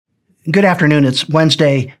Good afternoon. It's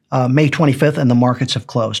Wednesday, May 25th, and the markets have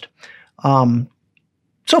closed.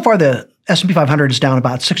 So far, the S&P 500 is down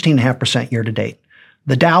about 16.5% year to date.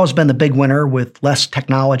 The Dow has been the big winner with less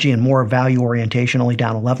technology and more value orientation, only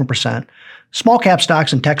down 11%. Small cap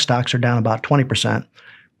stocks and tech stocks are down about 20%.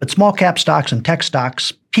 But small cap stocks and tech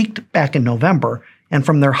stocks peaked back in November, and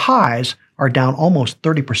from their highs are down almost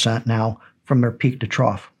 30% now from their peak to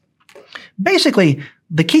trough. Basically,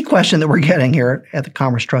 the key question that we're getting here at the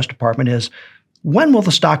Commerce Trust Department is, when will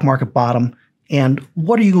the stock market bottom, and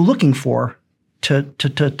what are you looking for to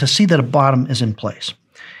see that a bottom is in place?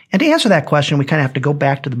 And to answer that question, we kind of have to go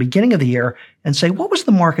back to the beginning of the year and say, what was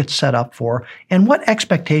the market set up for, and what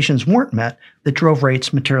expectations weren't met that drove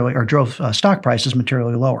rates materially, or drove stock prices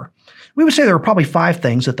materially lower? We would say there were probably 5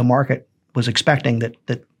 things that the market was expecting that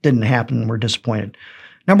didn't happen and were disappointed.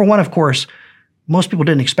 Number one, of course, most people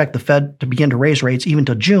didn't expect the Fed to begin to raise rates even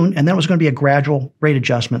till June, and then it was going to be a gradual rate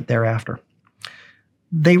adjustment thereafter.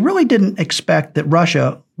 They really didn't expect that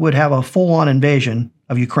Russia would have a full-on invasion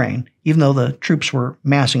of Ukraine, even though the troops were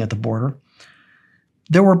massing at the border.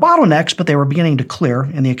 There were bottlenecks, but they were beginning to clear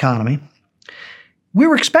in the economy. We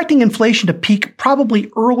were expecting inflation to peak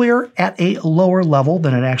probably earlier at a lower level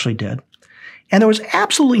than it actually did. And there was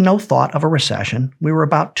absolutely no thought of a recession. We were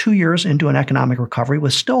about 2 years into an economic recovery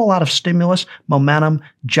with still a lot of stimulus, momentum,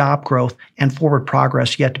 job growth, and forward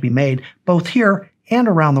progress yet to be made, both here and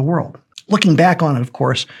around the world. Looking back on it, of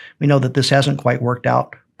course, we know that this hasn't quite worked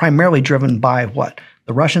out, primarily driven by what?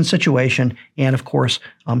 The Russian situation and, of course,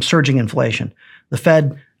 surging inflation. The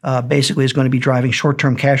Fed basically is going to be driving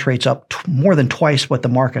short-term cash rates up more than twice what the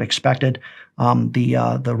market expected.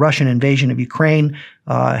 The Russian invasion of Ukraine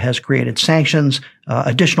has created sanctions,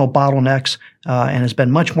 additional bottlenecks, and has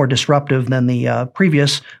been much more disruptive than the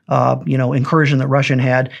previous, incursion that Russia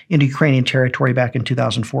had into Ukrainian territory back in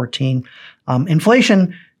 2014.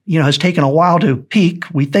 Inflation, has taken a while to peak.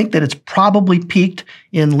 We think that it's probably peaked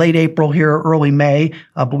in late April here, early May,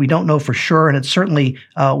 but we don't know for sure. And it certainly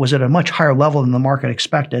was at a much higher level than the market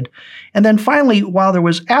expected. And then finally, while there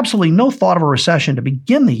was absolutely no thought of a recession to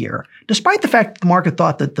begin the year, despite the fact that the market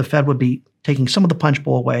thought that the Fed would be taking some of the punch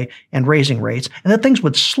bowl away and raising rates, and that things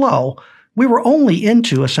would slow, we were only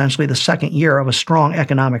into essentially the second year of a strong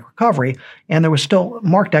economic recovery, and there was still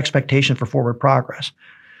marked expectation for forward progress.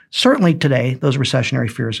 Certainly today, those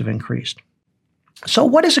recessionary fears have increased. So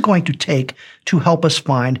what is it going to take to help us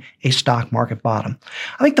find a stock market bottom?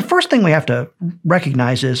 I think the first thing we have to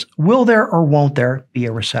recognize is, will there or won't there be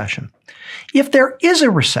a recession? If there is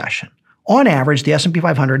a recession, on average, the S&P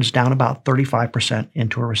 500 is down about 35%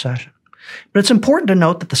 into a recession. But it's important to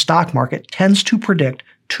note that the stock market tends to predict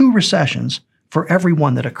 2 recessions for every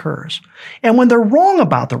one that occurs. And when they're wrong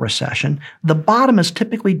about the recession, the bottom is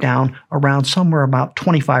typically down around somewhere about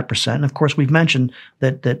 25%. And of course, we've mentioned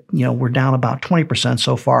that we're down about 20%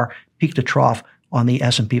 so far, peak to trough on the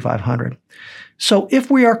S&P 500. So if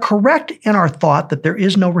we are correct in our thought that there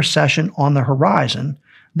is no recession on the horizon,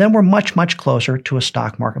 then we're much, much closer to a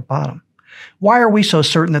stock market bottom. Why are we so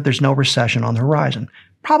certain that there's no recession on the horizon?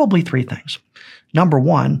 Probably 3 things. Number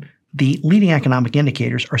one, the leading economic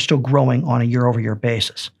indicators are still growing on a year-over-year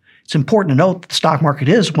basis. It's important to note that the stock market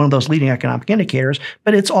is one of those leading economic indicators,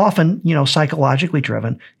 but it's often, psychologically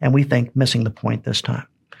driven, and we think missing the point this time.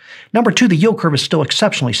 Number 2, the yield curve is still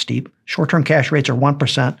exceptionally steep. Short-term cash rates are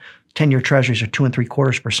 1%, 10-year treasuries are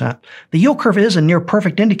 2.75%. The yield curve is a near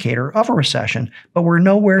perfect indicator of a recession, but we're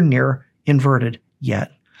nowhere near inverted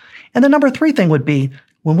yet. And the number 3 thing would be,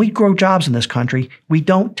 when we grow jobs in this country, we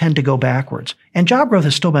don't tend to go backwards. And job growth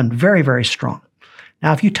has still been very, very strong.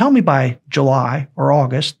 Now, if you tell me by July or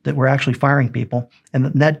August that we're actually firing people and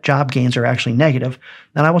that net job gains are actually negative,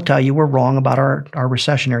 then I will tell you we're wrong about our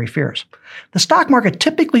recessionary fears. The stock market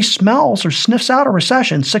typically smells or sniffs out a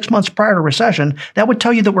recession 6 months prior to a recession. That would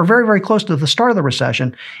tell you that we're very, very close to the start of the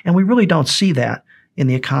recession, and we really don't see that in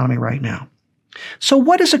the economy right now. So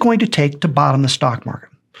what is it going to take to bottom the stock market?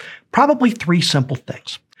 Probably 3 simple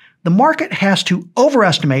things. The market has to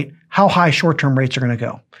overestimate how high short-term rates are going to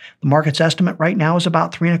go. The market's estimate right now is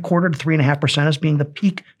about 3.25% to 3.5% as being the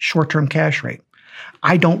peak short-term cash rate.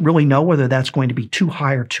 I don't really know whether that's going to be too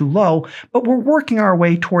high or too low, but we're working our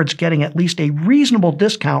way towards getting at least a reasonable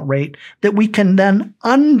discount rate that we can then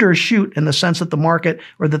undershoot, in the sense that the market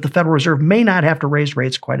or that the Federal Reserve may not have to raise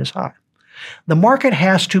rates quite as high. The market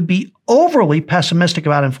has to be overly pessimistic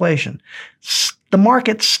about inflation. The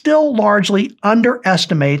market still largely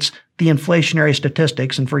underestimates the inflationary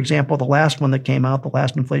statistics. And for example, the last one that came out, the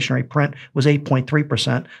last inflationary print was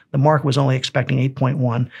 8.3%. The market was only expecting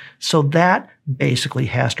 8.1%. So that basically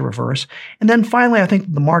has to reverse. And then finally, I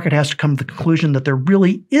think the market has to come to the conclusion that there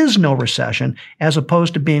really is no recession, as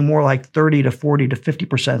opposed to being more like 30 to 40 to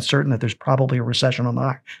 50% certain that there's probably a recession on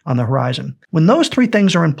the horizon. When those three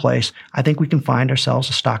things are in place, I think we can find ourselves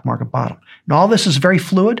a stock market bottom. And all this is very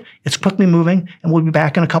fluid. It's quickly moving, and we'll be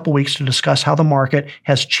back in a couple weeks to discuss how the market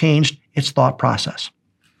has changed its thought process.